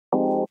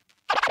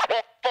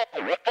What's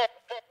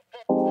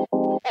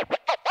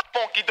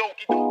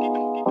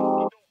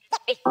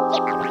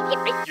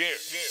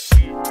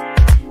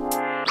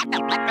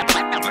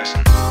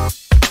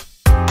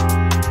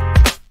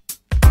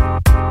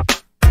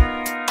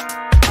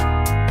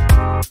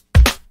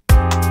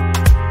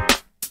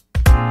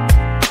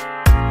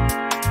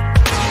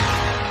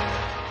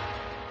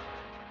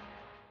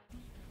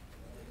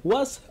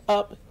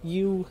up,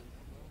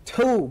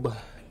 YouTube?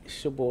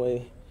 It's your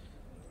boy,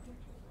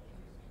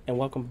 and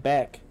welcome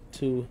back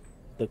to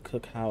the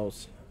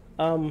Cookhouse.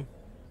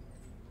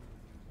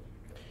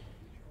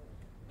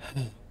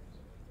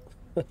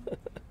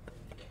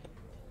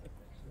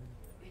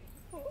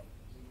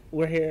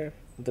 We're here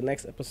with the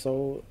next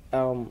episode.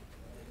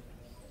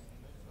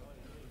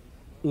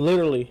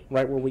 Literally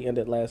right where we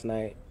ended last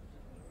night,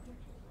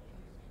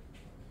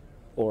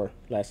 or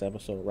last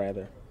episode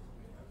rather.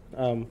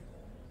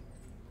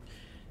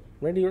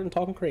 Randy Orton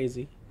talking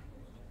crazy.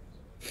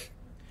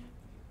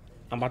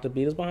 I'm about to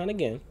beat us behind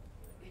again.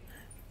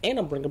 And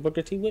I'm bringing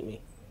Booker T with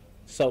me.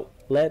 So,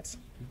 let's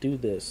do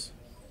this.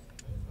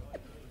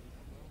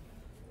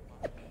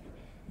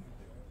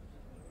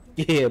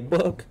 Yeah,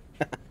 Book.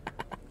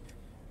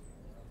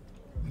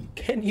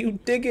 Can you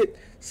dig it,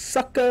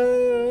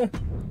 sucker?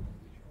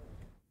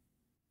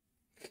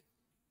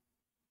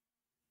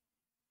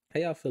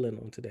 How y'all feeling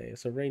on today?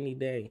 It's a rainy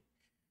day.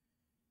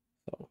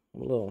 So,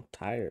 I'm a little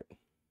tired.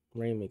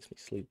 Rain makes me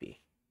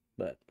sleepy,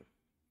 but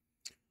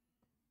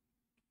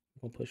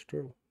I'm gonna push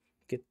through.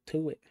 Get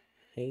to it.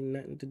 Ain't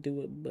nothing to do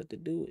it but to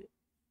do it.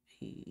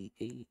 Hey.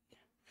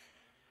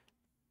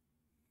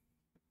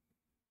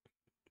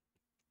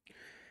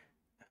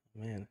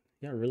 Man,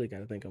 y'all really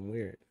gotta think I'm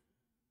weird.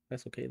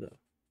 That's okay though.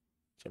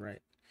 It's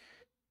alright.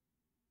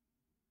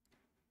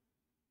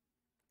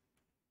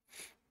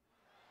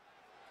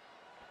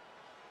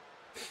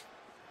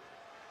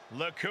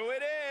 Look who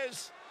it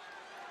is.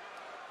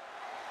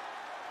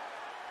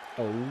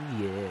 Oh,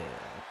 yeah.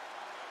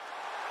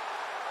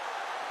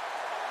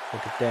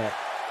 Look at that.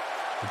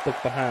 The book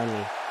behind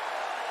me.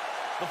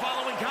 The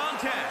following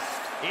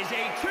contest is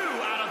a 2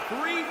 out of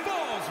 3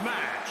 falls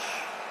match.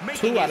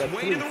 Making 2 out his of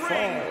way 3 to the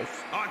ring, falls.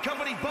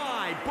 accompanied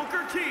by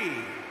Booker T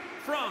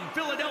from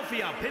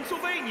Philadelphia,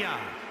 Pennsylvania,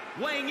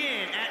 weighing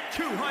in at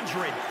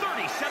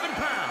 237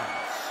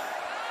 pounds.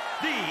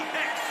 The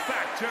X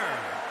Factor,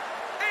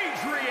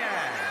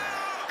 Adrian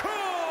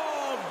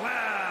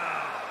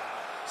Caldwell.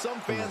 Some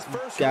fans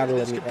first Gotta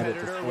heard of let this me edit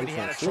competitor this when he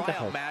had a intro. Look at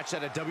tryout her. match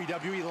at a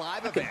WWE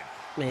live Okay. event.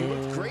 He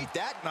looked great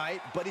that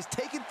night, but he's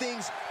taken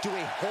things to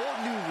a whole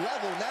new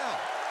level now.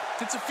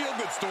 It's a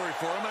feel-good story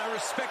for him, and I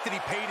respect that he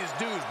paid his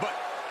dues, but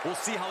we'll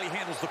see how he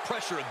handles the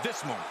pressure at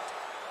this moment.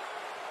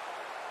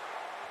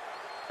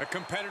 A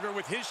competitor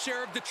with his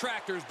share of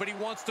detractors, but he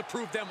wants to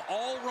prove them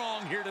all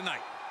wrong here tonight.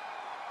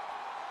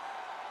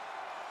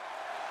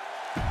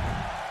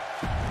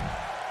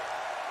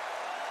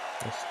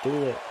 Let's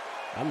do it.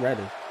 I'm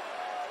ready.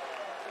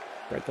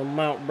 Break them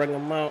out, bring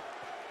them out.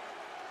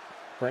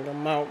 Bring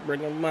them out,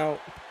 bring them out.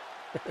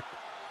 The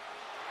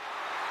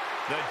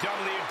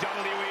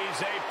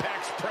WWE's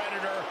Apex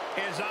Predator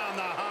is on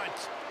the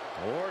hunt.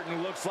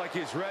 Orton looks like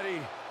he's ready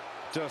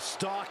to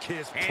stalk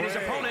his prey. And his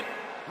opponent,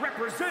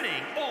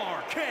 representing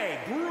RK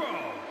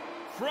Bro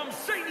from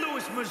St.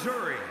 Louis,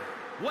 Missouri,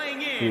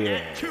 weighing in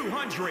at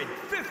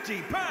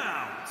 250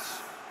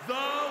 pounds,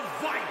 the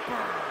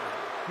Viper,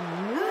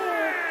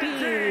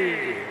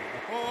 Randy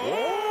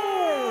Orton.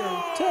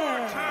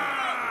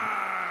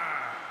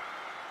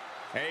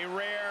 A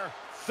rare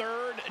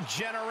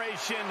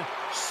third-generation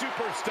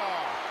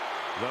superstar.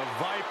 The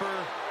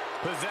Viper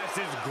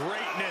possesses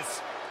greatness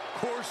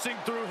coursing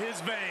through his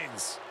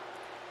veins.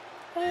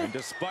 And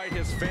despite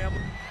his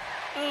family...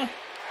 I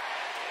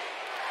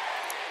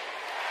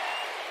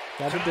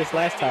did this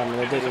last time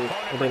and it didn't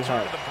hurt. The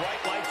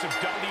bright lights of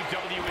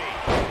WWE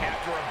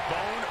after a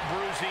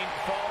bone-bruising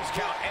Falls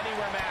Count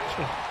Anywhere match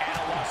at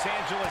a Los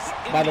Angeles.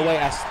 By the way,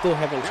 I still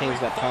haven't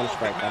changed that palm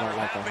strike. I don't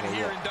like that here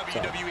here in yet. So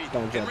WWE.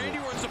 don't judge And Randy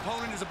me. Orton's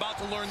opponent is about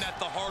to learn that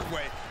the hard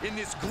way in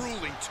this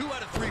grueling 2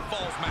 out of 3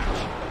 falls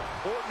match.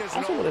 Orton is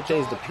I also an would have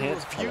changed the old dog who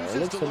pants color. It refuses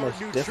looks to so learn much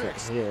new different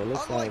tricks. here. It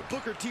looks Unlike like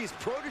Booker T's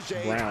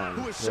protege, brown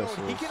who has shown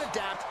he versus can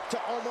adapt to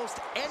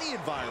almost any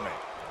environment.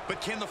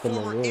 But can the From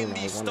the former room, I indie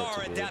want it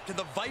star to be. adapt to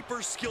the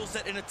Viper's skill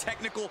set in a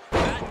technical,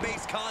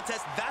 mat-based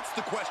contest? That's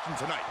the question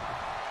tonight.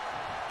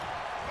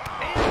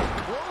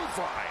 And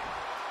clothesline.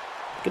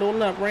 get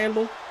on up,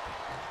 Randall.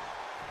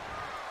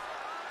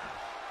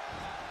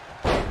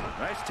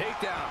 Nice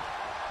takedown.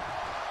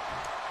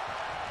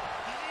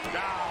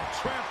 Now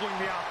trampling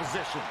the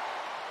opposition.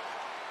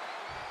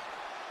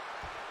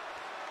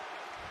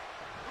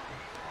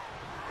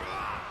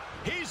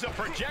 He's a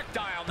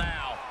projectile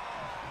now.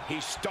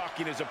 He's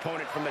stalking his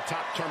opponent from the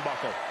top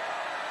turnbuckle.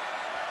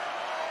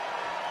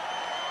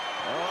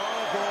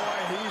 Oh,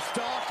 boy, he's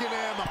stalking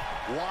him.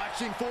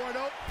 Watching for it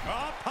up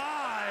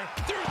high,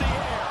 through the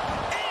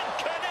air, and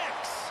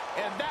connects.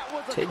 And that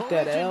was a Take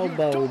that collision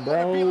elbow, you don't want to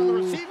be on the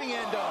bro. receiving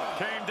end of.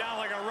 Came down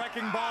like a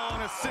wrecking ball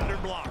on a cinder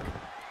block.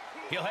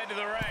 He'll head to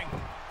the ring.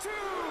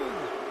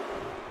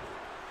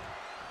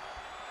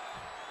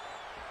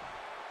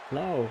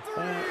 No.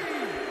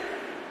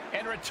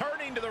 And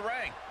returning to the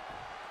ring.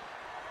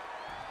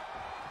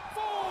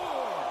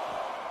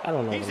 I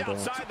don't know He's what I'm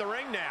outside the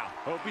ring now.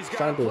 Hope he's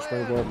trying got to do a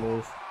springboard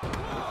move.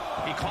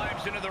 He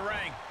climbs into the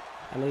ring.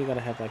 I know you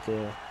gotta have like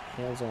your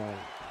hands on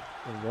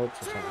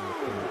ropes or something.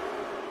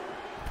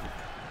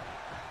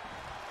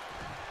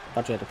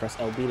 Thought you had to press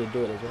LB to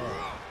do it as well.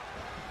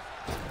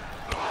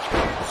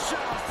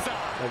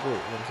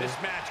 This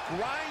match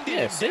grinding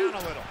him down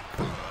a little.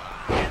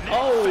 And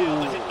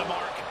failed to hit the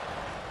mark.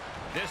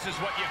 This is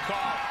what you call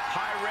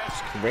high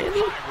risk.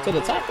 Randy? To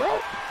the top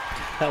rope?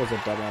 That was a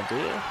dumb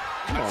idea.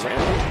 Come on,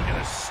 Randy. And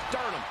a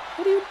sternum.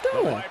 What are you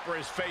doing? The Viper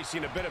is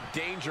facing a bit of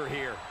danger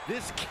here.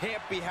 This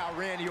can't be how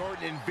Randy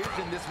Orton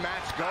envisioned this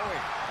match going.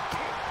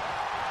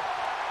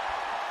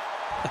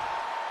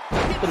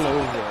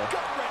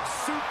 Gut-wrench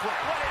suplex.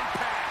 What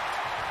impact.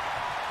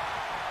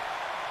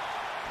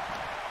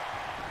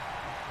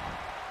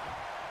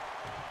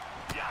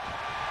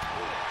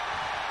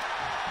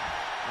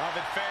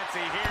 Nothing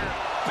fancy here.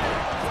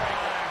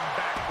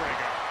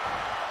 Backbreaker.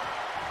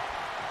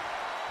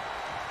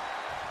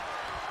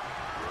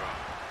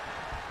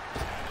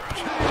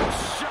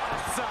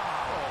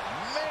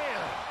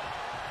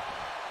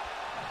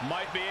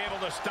 Might be able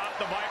to stop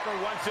the Viper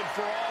once and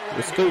for all.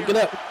 Let's go. Get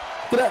up.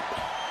 Get up.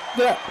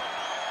 Get up.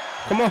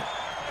 Come on.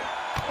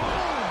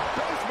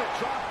 Basement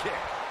drop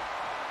kick.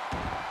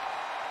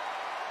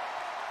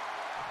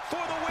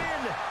 For the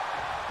win.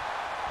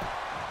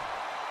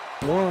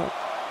 1,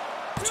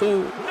 2.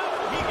 No,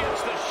 he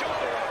gets the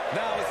shoulder up.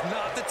 Now is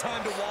not the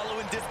time to wallow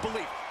in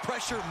disbelief.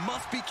 Pressure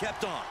must be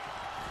kept on.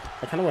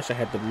 I kind of wish I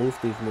had to move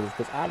these moves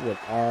because I would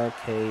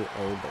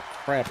RKO the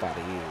crap out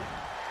of you.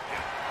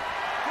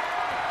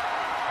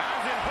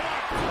 As it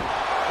blocked.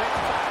 It's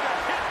about to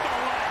hit the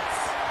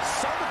lights.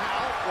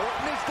 Somehow,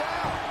 Orton is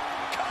down.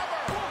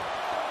 Cover.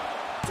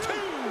 2.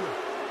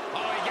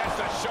 Oh, he gets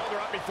the shoulder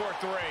up before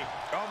 3.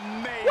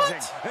 Amazing.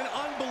 An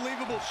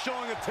unbelievable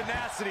showing of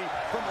tenacity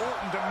from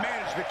Orton to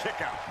manage the kick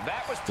out.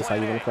 That was That's how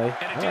you plan gonna play? A,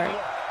 and it All didn't right.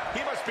 work.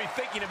 He must be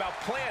thinking about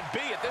plan B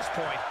at this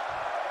point.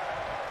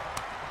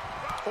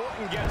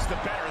 Orton gets the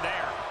better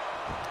there.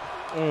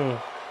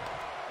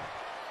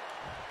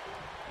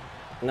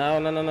 No.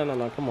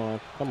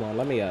 Come on.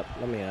 Let me up.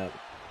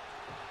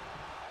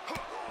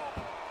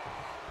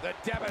 The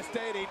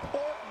devastating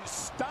Orton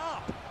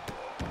stop.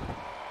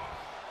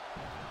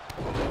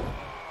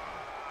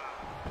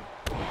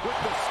 With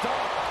the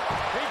stomp.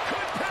 He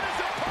could pin his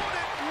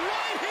opponent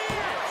right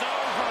here. It's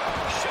over.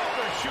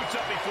 Shoulder shoots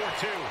up before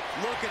 2.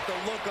 Look at the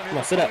look on his Come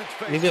on, sit up. opponent's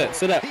face. You good.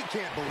 Sit up. He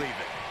can't believe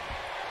it.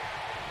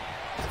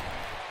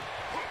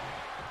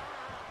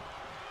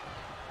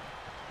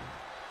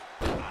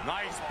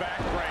 Nice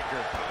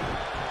backbreaker.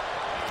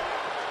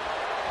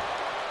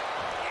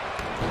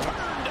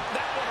 Turned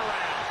that one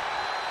around.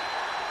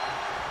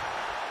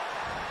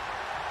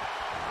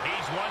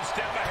 He's one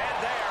step ahead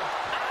there.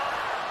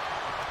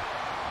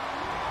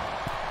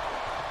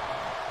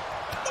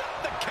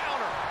 With the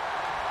counter.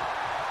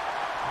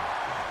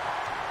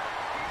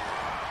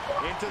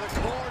 Into the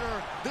corner.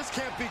 This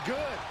can't be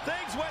good.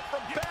 Things went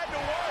from bad to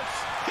worse.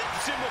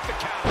 Hits him with the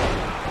counter.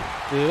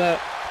 See that?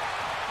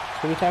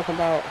 What we talking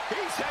about?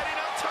 He's heading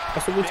up top.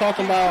 That's what we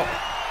talking about.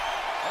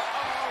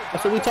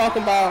 That's what we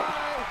talking about.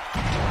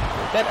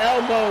 That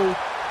elbow.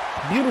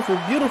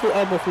 Beautiful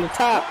elbow from the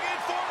top. Looking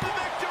for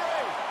the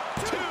victory.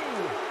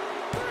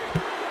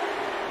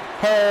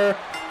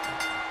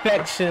 2.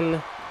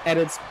 Perfection at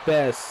its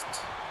best.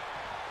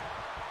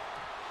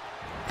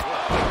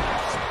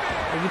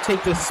 If you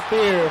take this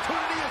spear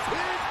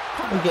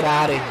and get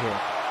out of here.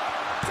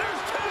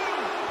 There's 2.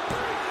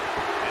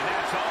 And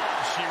that's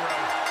all she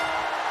wrote.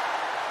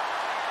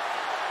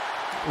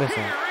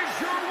 Listen. Here is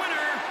your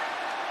winner,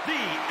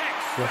 the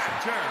X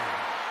Factor,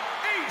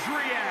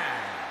 Adrian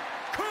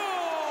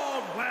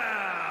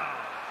Caldwell.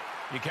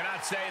 You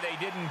cannot say they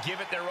didn't give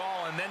it their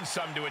all and then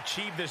some to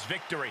achieve this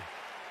victory.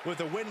 With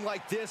a win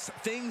like this,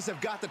 things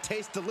have got to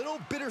taste a little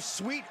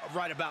bittersweet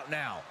right about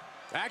now.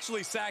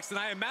 Actually, Saxton,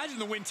 I imagine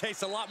the win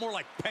tastes a lot more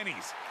like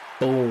pennies.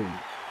 Boom.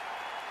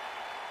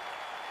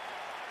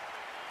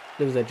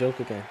 It was that joke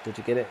again. Did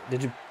you get it?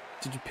 Did you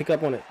pick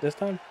up on it this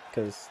time?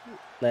 Because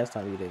last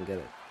time you didn't get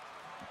it.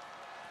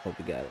 Hope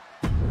you got it.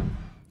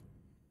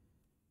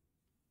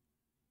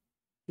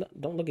 No,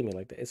 don't look at me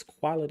like that. It's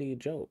quality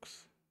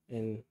jokes.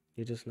 And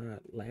you're just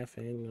not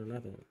laughing or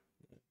nothing.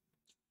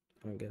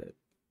 I don't get it.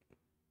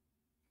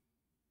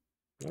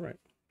 All right.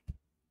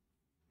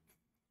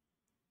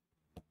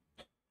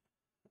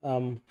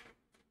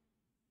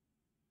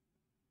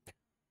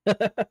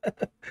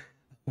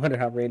 Wonder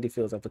how Randy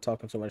feels after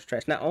talking so much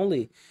trash. Not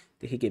only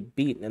did he get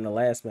beaten in the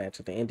last match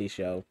at the indie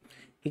show,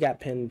 he got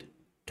pinned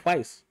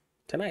twice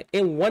tonight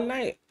in one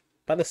night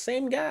by the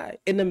same guy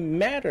in a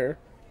matter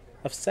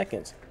of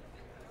seconds.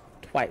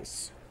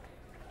 Twice.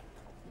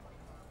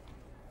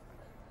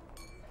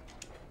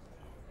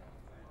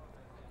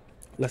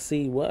 Let's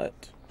see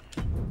what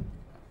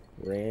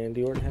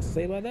Randy Orton has to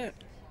say about that.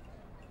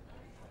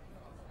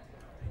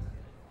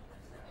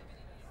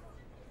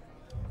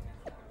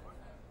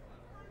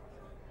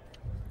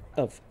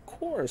 Of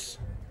course.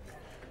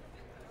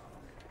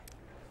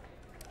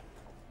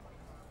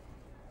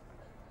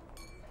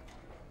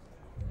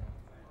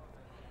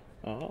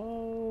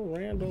 Oh,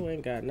 Randall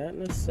ain't got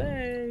nothing to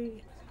say.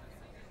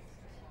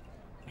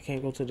 I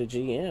can't go to the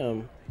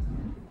GM.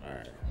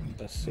 Alright,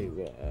 let's see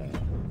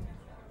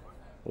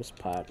what's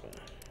poppin'.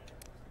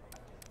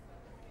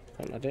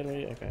 I'm not dead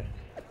yet? Okay.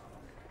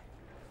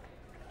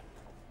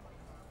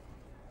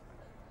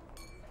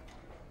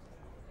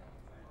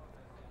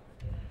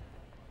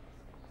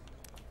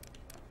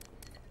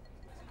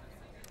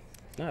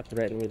 Not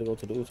threatening me to go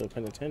to the Uso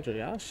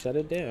Penitentiary. I'll shut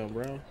it down,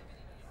 bro.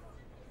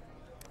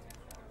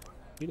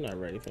 You're not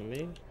ready for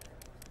me.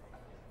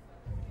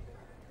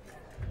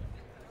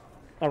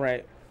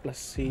 Alright, let's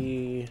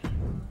see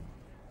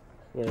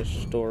where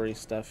story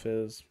stuff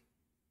is.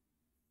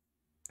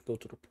 Go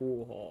to the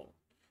pool hall.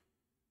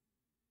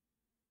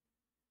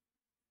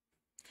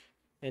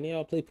 Any of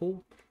y'all play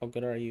pool? How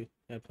good are you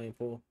at playing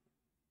pool?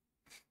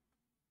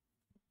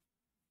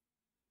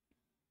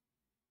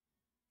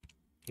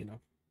 You know?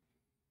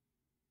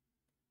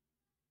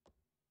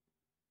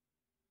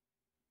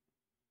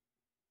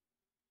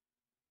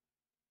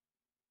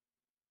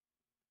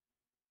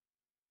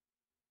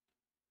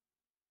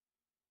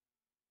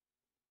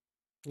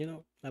 You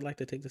know, I'd like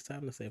to take this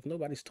time to say, if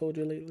nobody's told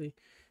you lately,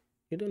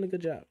 you're doing a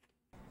good job.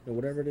 And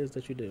whatever it is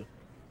that you do,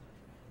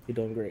 you're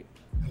doing great.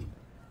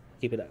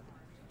 Keep it up.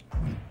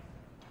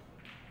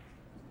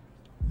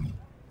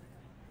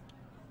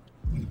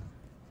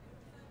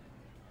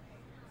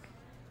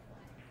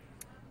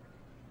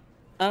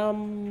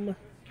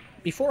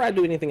 Before I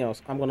do anything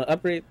else, I'm going to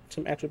upgrade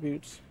some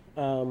attributes.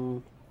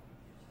 I'm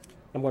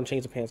going to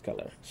change the pants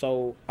color.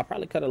 So I'll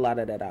probably cut a lot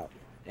of that out.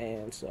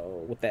 And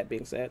so with that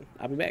being said,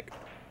 I'll be back.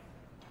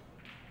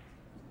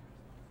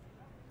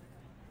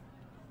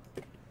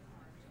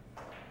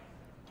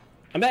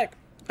 I'm back.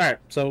 All right,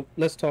 so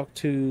let's talk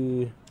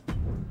to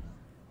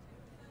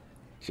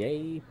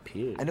Jay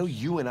Pierce. I know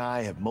you and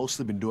I have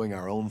mostly been doing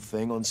our own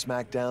thing on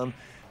SmackDown,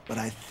 but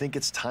I think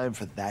it's time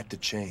for that to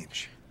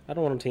change. I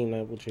don't want to team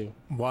up with you.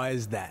 Why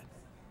is that?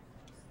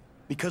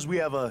 Because we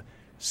have a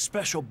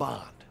special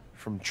bond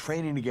from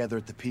training together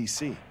at the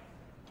PC.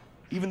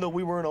 Even though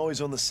we weren't always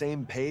on the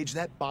same page,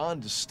 that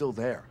bond is still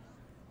there.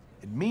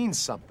 It means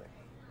something.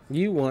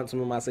 You want some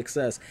of my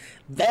success.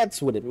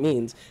 That's what it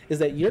means, is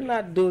that you're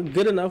not doing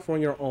good enough on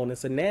your own. And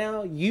so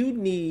now you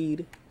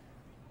need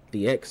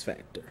the X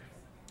Factor.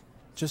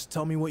 Just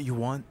tell me what you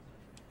want.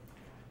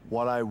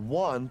 What I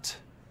want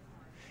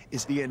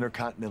is the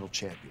Intercontinental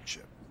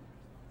Championship.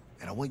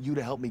 And I want you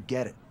to help me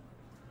get it.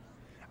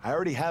 I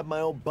already have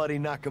my old buddy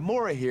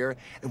Nakamura here,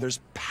 and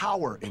there's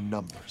power in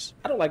numbers.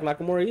 I don't like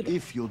Nakamura either.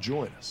 If you'll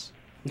join us.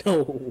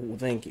 No,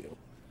 thank you.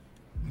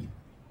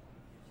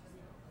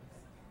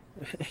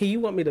 You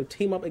want me to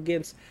team up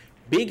against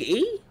Big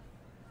E?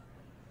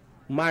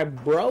 My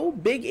bro,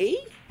 Big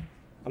E?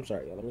 I'm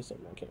sorry, y'all. Let me set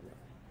my camera.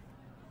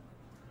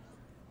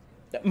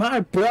 My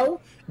bro,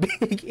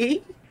 Big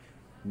E?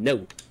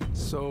 No.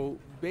 So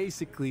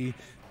basically,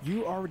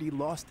 you already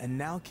lost and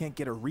now can't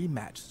get a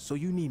rematch. So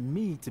you need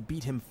me to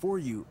beat him for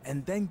you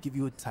and then give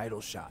you a title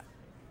shot.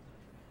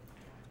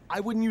 I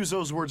wouldn't use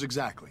those words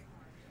exactly.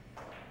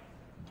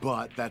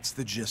 But that's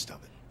the gist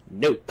of it.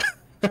 Nope.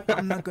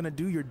 I'm not gonna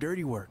do your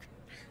dirty work.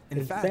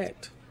 In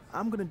fact,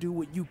 I'm gonna do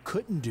what you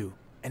couldn't do,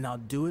 and I'll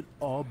do it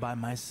all by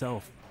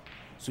myself.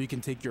 So you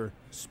can take your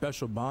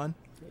special bond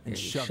and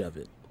shove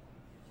it.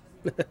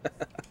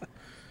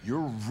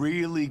 You're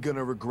really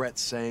gonna regret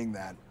saying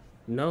that.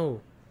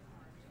 No.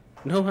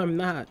 No, I'm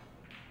not.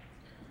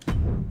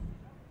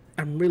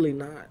 I'm really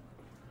not.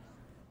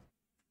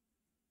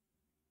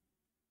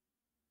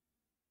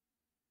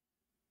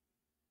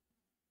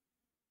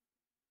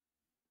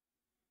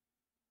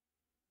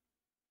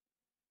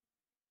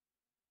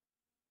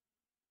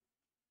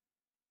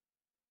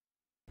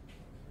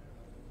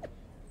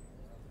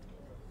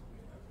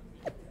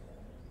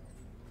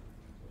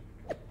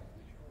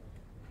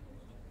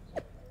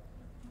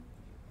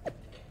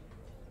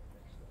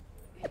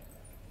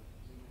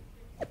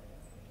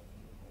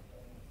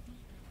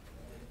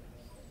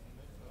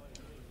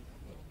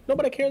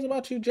 Nobody cares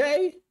about you,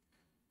 Jay.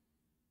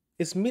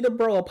 It's me, the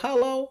bro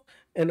Apollo,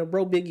 and the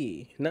bro Big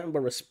E. Nothing but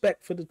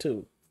respect for the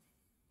two.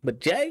 But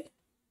Jay?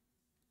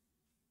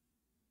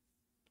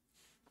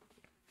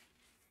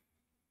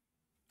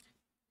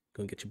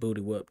 Gonna get your booty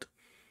whooped.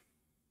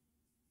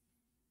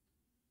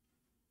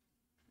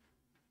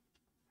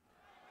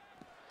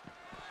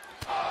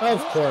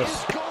 Of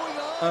course.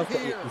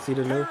 You see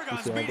the new? You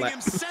see all black?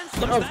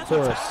 Of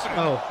course.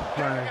 Oh,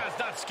 my.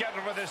 Not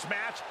scheduled for this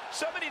match.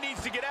 Somebody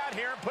needs to get out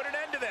here and put an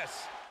end to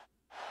this.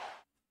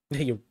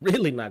 You're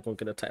really not going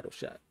to get a title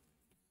shot.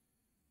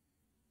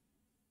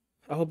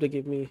 I hope they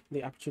give me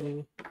the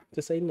opportunity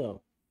to say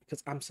no.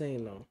 Because I'm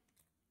saying no.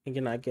 And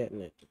you're not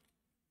getting it.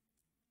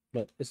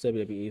 But it's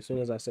WWE. As soon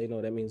as I say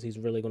no, that means he's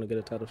really going to get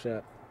a title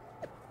shot.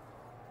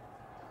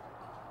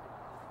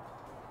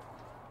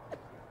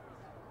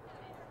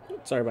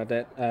 Sorry about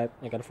that.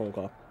 I got a phone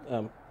call.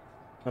 I'm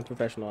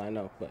professional, I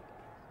know, but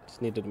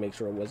Just needed to make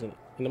sure it wasn't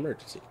an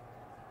emergency.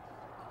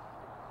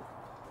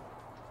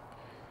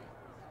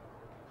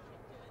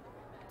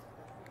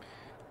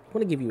 I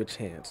want to give you a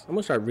chance. I'm going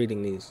to start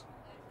reading these.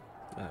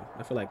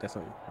 I feel like that's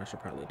something I should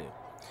probably do.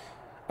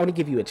 I want to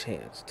give you a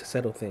chance to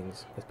settle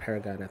things with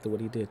Paragon after what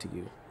he did to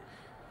you.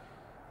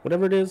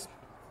 Whatever it is,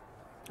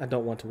 I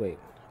don't want to wait.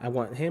 I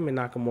want him and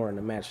Nakamura in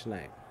the match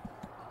tonight.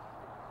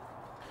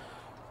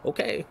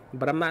 Okay,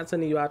 but I'm not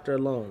sending you out there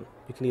alone.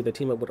 You can either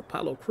team up with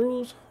Apollo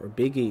Crews or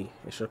Big E.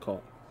 It's your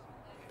call.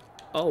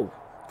 Oh,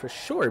 for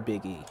sure,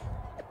 Big E.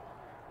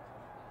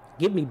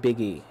 Give me Big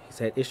E. He's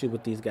had issue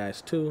with these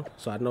guys too,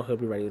 so I know he'll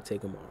be ready to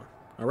take them on.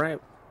 Alright?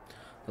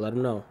 I'll let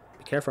him know.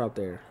 Be careful out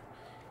there.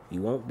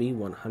 You won't be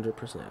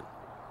 100%.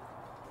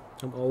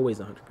 I'm always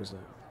 100%.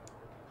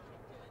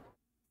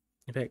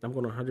 In fact, I'm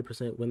going to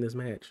 100% win this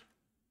match.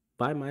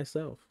 By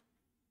myself.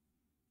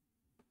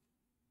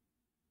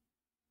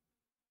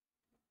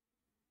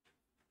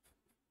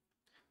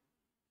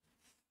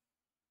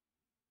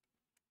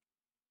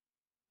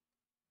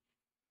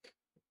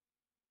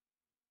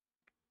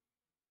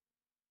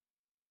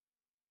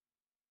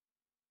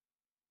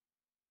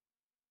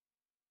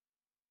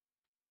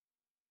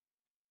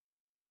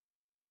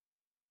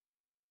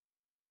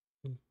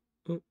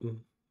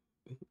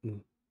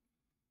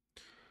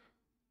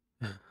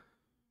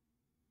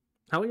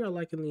 How are y'all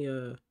liking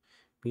the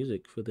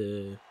music for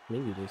the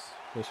menu this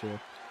year?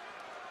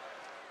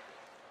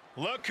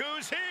 Look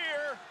who's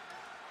here!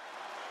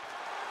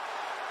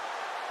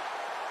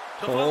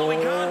 The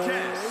following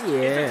contest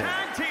is a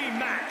tag team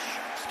match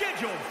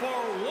scheduled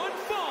for one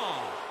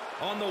fall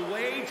on the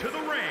way to the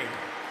ring.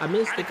 I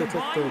missed the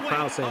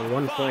crowd saying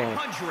one fall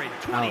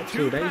out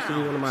too. That used to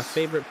be one of my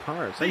favorite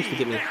parts. That used to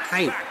get me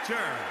hyped.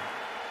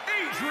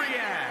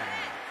 Adrian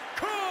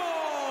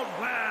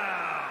Caldwell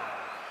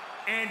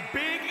and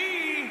Big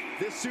E.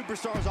 This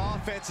superstar's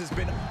offense has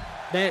been...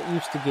 That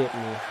used to get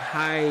me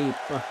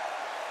hype.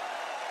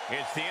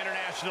 It's the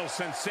international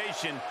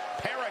sensation,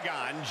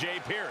 Paragon J.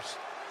 Pierce.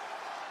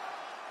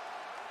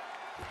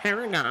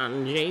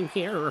 Paragon J.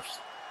 Pierce.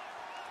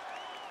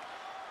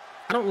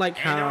 I don't like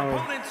how... And our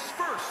opponents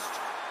first,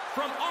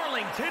 from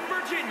Arlington,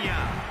 Virginia.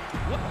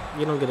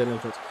 You don't get an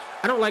entrance.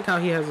 I don't like how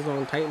he has his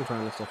own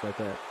Titantron and stuff like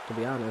that, to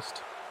be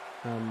honest.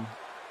 I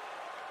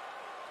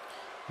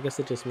guess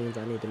it just means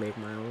I need to make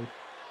my own.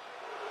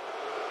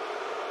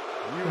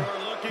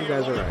 You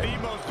guys are right.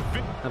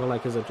 I don't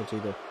like his entrance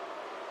either.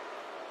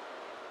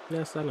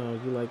 Yes, I know.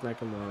 You like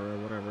Nakamura or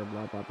whatever,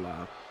 blah, blah,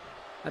 blah.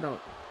 I don't.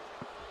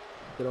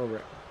 Get over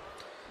it.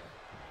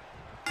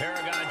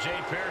 Paragon J.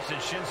 Pierce and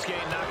Shinsuke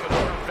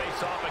Nakamura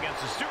face off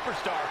against a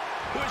superstar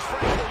who is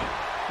frankly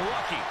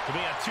lucky to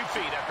be on 2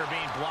 feet after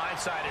being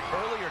blindsided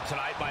earlier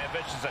tonight by a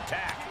vicious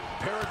attack.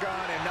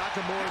 Paragon and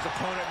Nakamura's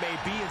opponent may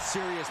be in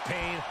serious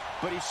pain,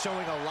 but he's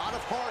showing a lot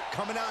of heart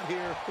coming out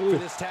here for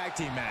this tag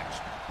team match.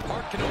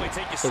 Heart can only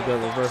take you so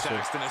far,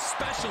 Saxton,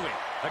 especially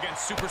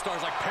against superstars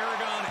like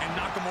Paragon and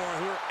Nakamura,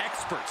 who are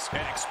experts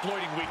at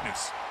exploiting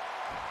weakness.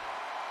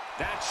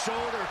 That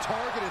shoulder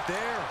targeted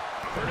there,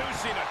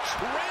 producing a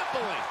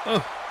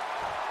trampling.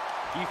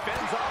 He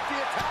fends off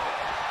the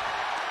attack.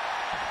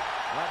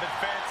 Nothing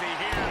fancy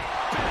here.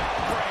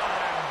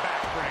 Backbreaker and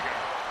backbreaker.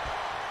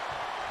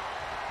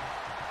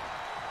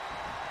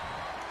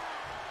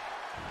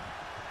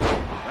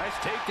 Nice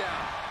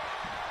takedown.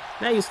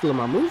 Now you stealing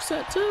my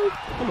moveset too?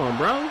 Come on,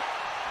 bro.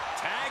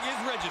 Tag is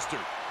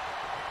registered.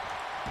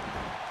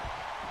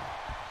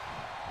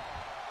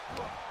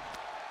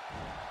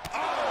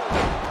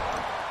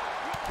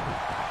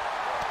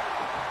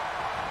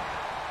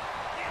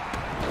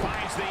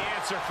 Finds the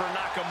answer for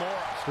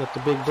Nakamura. Just let the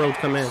big bro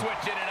come in.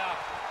 Switching it up.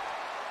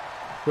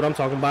 What I'm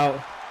talking about.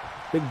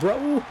 Big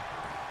bro.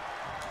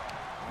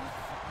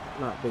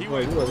 Not big bro.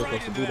 You wasn't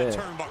supposed to do that.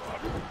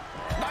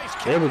 Nice.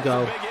 There we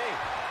go.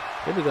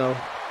 Here we go.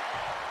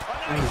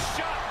 A nice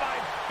shot by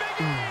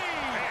Big E.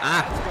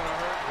 Ah. That's gonna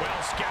hurt.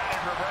 Well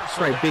scattered reversal. That's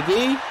right, Big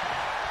E.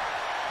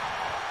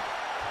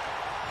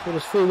 What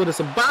is food? What it's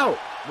about?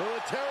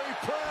 Military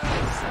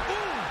press.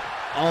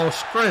 All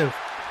strength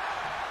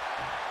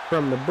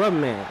from the bruh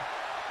man.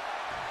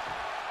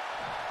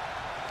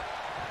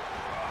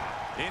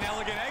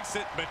 Inelegant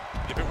exit, but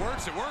if it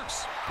works, it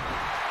works.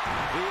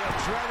 The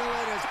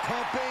adrenaline is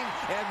pumping,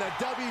 and the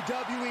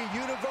WWE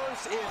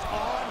Universe is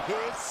on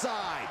his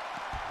side.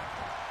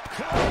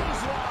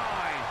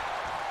 Clothesline.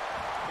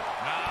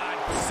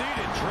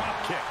 Seated drop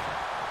kick.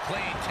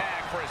 Clean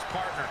tag for his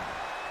partner.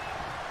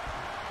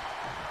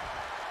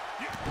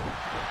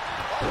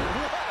 Oh,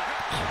 what a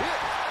kick.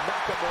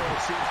 Nakamura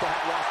seems to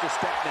have lost a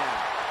step now.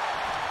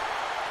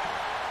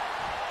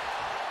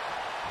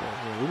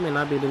 We may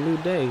not be the New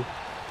Day,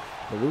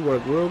 but we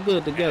work real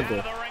good together.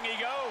 And out of the ring he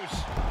goes.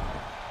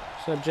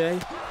 What's up, Jay?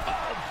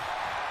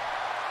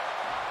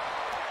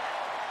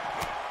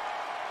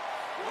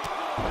 Whoa,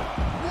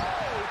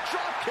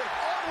 drop kick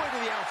all the way to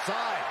the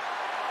outside.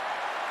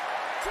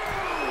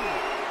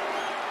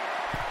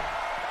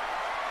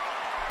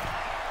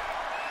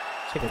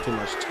 Taking too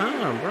much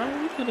time, bro.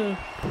 You could have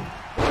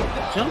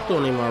jumped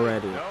on him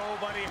already.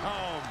 Nobody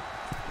home.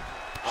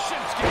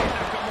 Shinsuke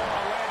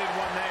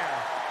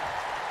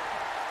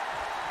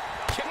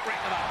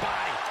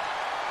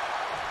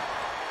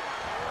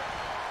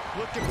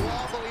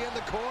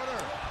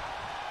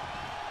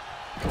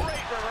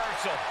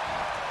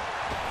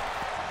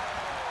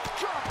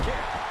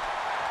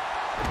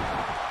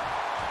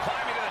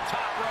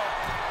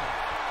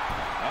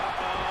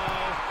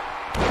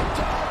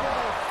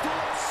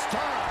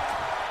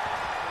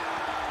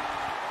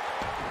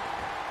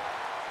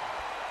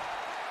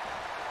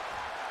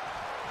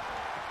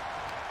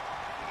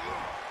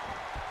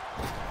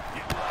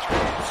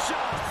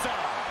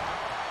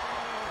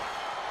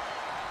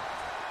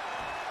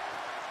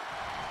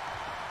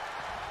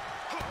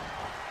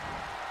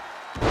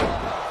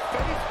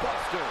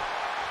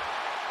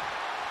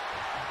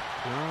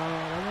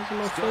that wasn't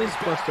no face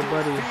buster,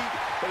 buddy.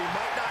 But he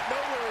might not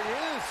know where he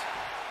is.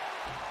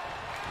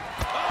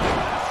 Oh,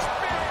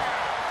 spear!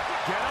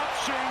 Get up,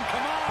 Shane.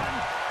 Come on.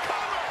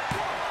 Cover.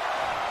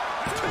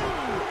 2.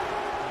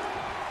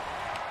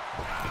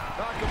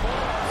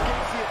 Nakamura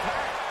escapes the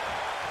attack.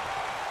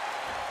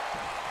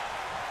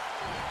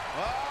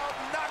 Oh,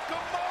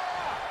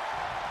 Nakamura!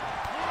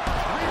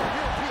 Rear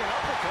European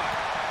uppercut.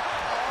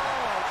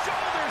 Oh,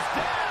 shoulders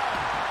down.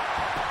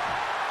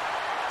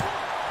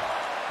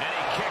 And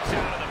he kicks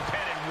out of the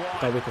pin and one.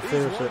 Thought we could These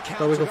force one it. counts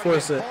Thought we are could gonna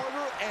force get it.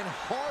 harder and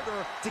harder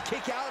to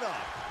kick out of.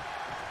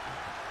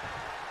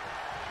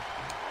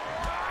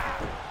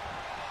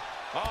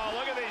 Oh,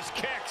 look at these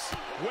kicks.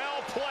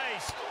 Well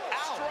placed.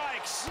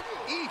 Strikes.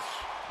 Eesh.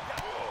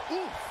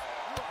 Oof.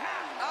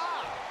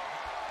 Ah.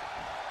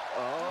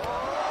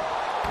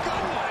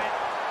 Good one.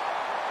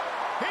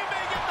 He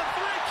may get the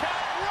 3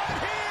 count right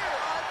here.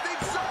 I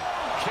think so.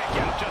 Kick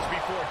out just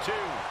before 2.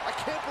 I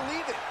can't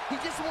believe it. He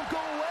just won't go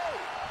away.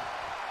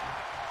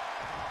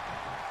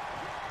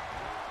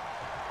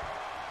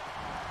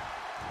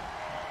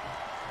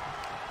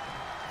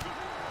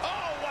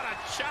 Oh, what a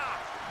chop.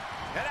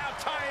 And now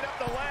tying up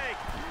the leg.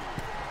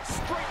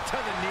 Straight to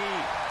the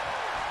knee.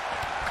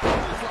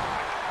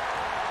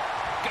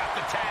 Got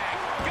the tag.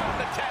 Got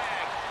the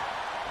tag.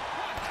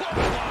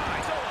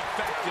 Clothesline. So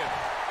effective.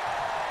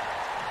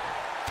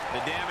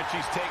 The damage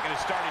he's taken is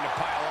starting to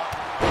pile up.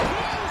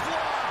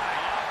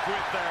 Clothesline. Off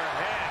with their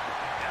head.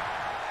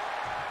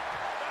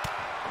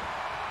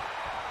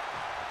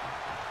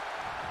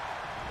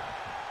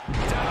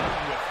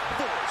 Down with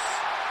force.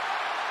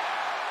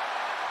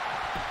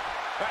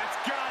 That's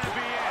gotta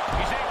be it.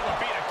 He's able to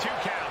beat a 2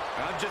 count.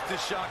 I'm just as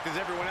shocked as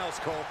everyone else,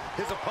 Cole.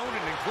 His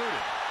opponent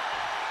included.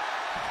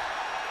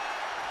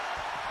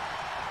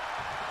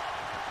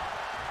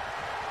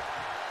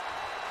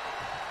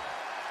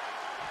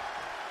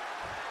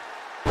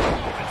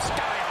 And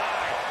sky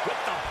high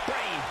with the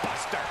brain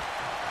buster.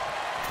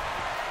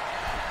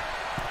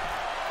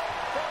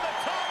 From the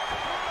top.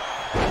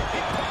 He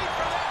paid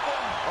for that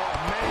one. Oh,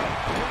 man.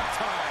 Big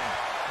time.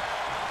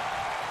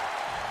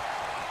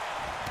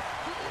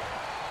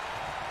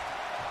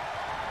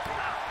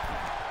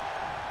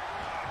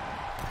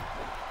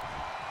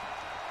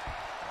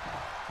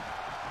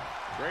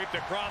 Draped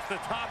across the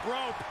top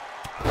rope.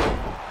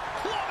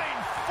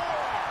 Clubbing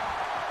forearm.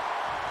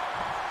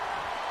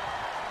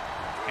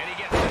 And he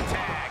gets the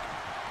tag.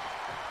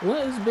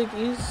 What is Big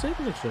E's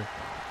signature?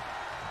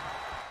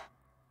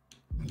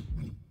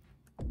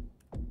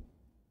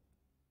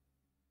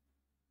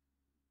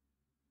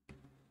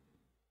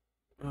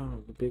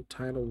 Oh, the big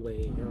title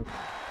wave.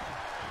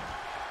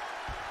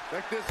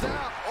 Check this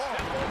out. Oh,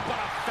 Simple but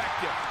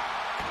effective.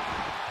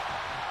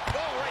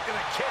 Oh, right to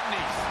the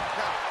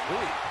kidneys.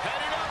 golly.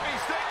 Heading up.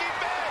 He's thinking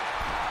big.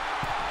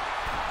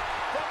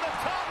 From the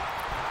top.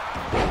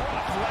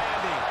 Rough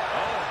landing.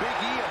 Oh, Big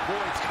E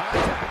avoids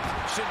contact.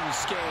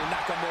 Shinsuke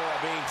Nakamura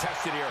being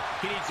tested here.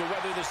 He needs to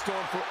weather the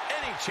storm for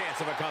any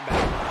chance of a comeback.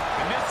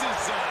 And this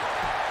is,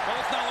 well,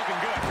 it's not looking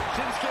good.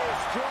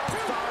 Shinsuke's strong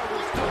style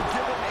will still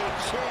give him a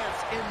chance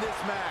in this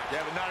match.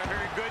 Yeah, but not a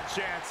very good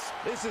chance.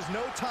 This is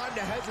no time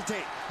to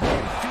hesitate. You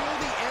can feel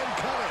the end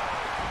coming.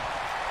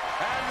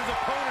 And his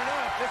opponent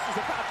up. This is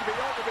about to be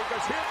over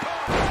because here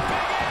comes Big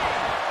E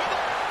with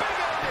a big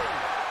ending.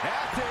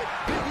 That's it.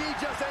 Big E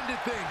just ended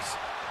things.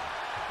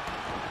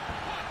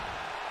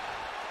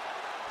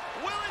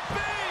 Will it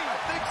be? I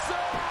think so.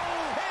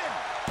 Pin.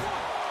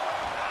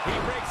 He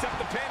breaks up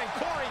the pin, and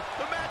Corey,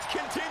 the match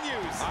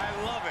continues. I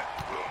love it.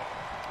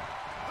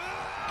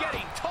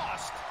 Getting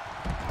tossed.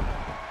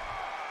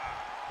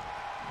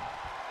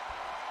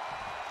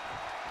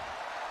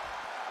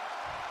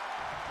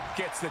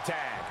 Gets the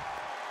tag.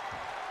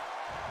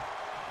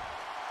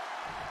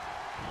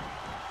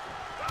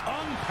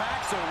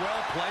 Unpacks a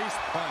well-placed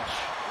punch.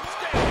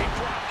 Standing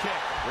drop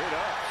kick. Great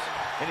ups.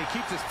 And he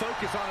keeps his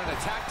focus on an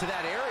attack to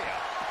that area.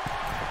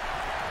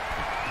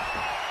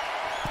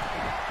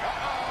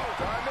 Uh-oh,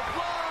 time to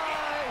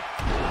fly.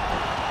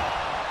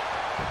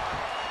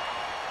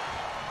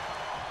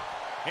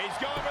 He's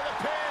going for the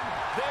pin.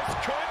 This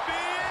could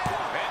be it.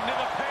 Into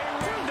the pay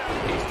window.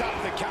 He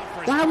stops the count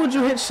for his Why would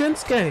you hit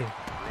Shinsuke?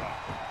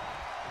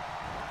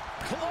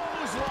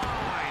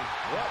 clothesline.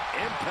 What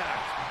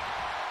impact.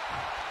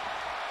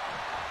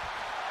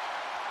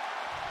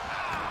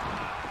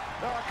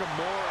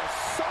 Nakamura,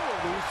 so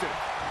elusive.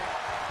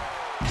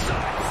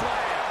 Side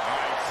slam.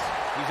 Nice.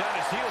 He's on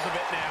his heels a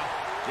bit now.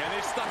 Yeah,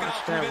 they've stuck it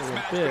out through this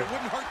match, but it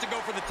wouldn't hurt to go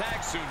for the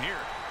tag soon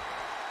here.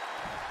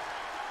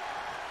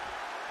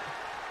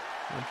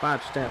 I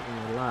botched that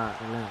one a lot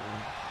on that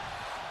one.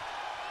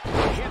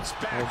 Hits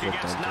back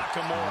against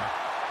Nakamura.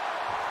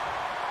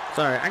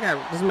 Sorry,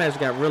 this match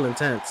got real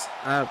intense.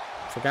 I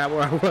forgot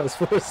where I was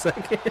for a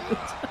second.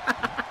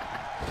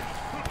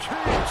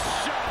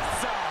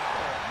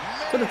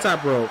 To the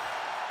top rope.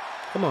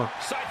 Come on.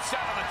 Side set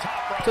on the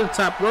top rope. To the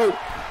top rope.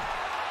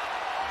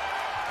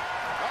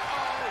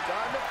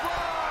 Time to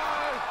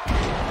fly.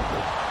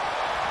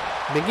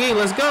 Big E,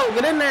 let's go.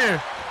 Get in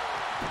there.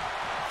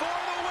 For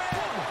the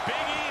win. Big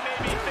E may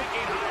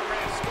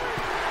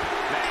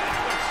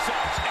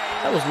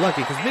That was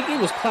lucky because Big E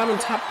was climbing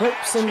top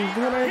ropes and doing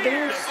everything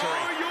else.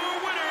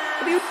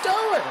 What are you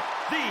doing?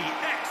 The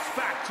X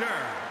Factor,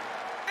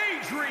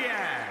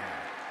 Adrian,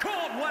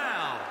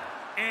 Caldwell,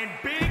 and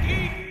Big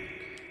E.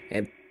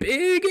 And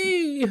Big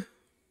E.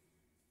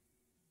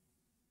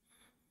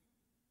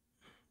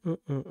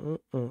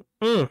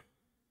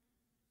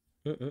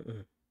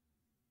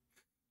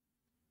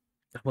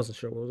 I wasn't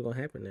sure what was going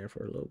to happen there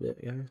for a little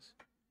bit, guys.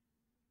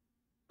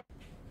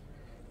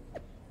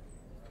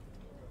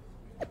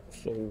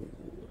 So...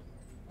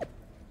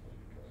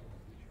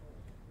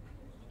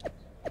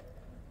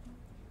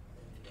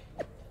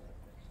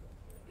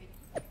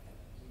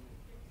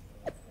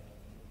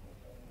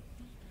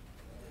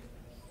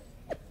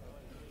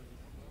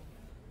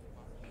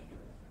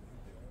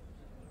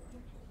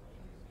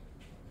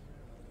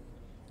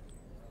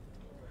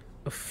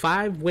 a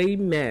 5-way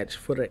match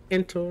for the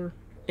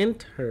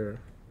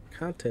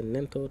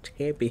Intercontinental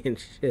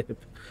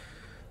Championship.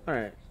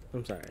 Alright,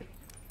 I'm sorry.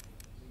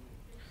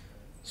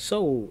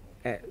 So,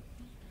 at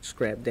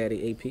Scrap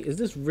Daddy AP, is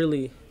this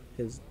really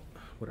his...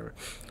 whatever.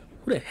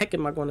 Who the heck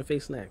am I going to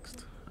face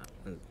next?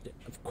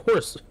 Of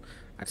course,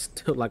 I'd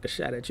still like a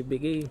shot at you,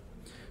 Big E.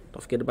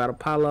 Don't forget about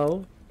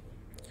Apollo.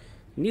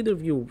 Neither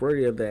of you are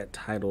worthy of that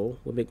title.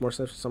 Would make more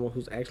sense for someone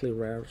who's actually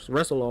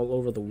wrestled all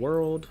over the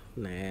world.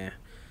 Nah.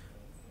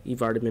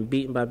 You've already been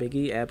beaten by Big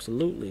E,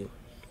 absolutely.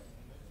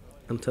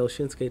 Until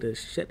Shinsuke to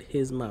shut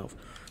his mouth.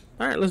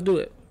 Alright, let's do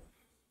it.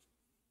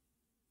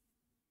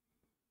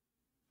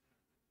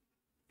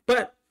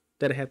 But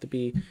that'll have to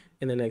be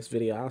in the next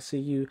video. I'll see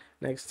you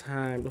next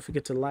time. Don't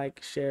forget to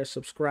like, share,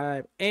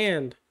 subscribe,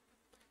 and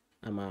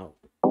I'm out.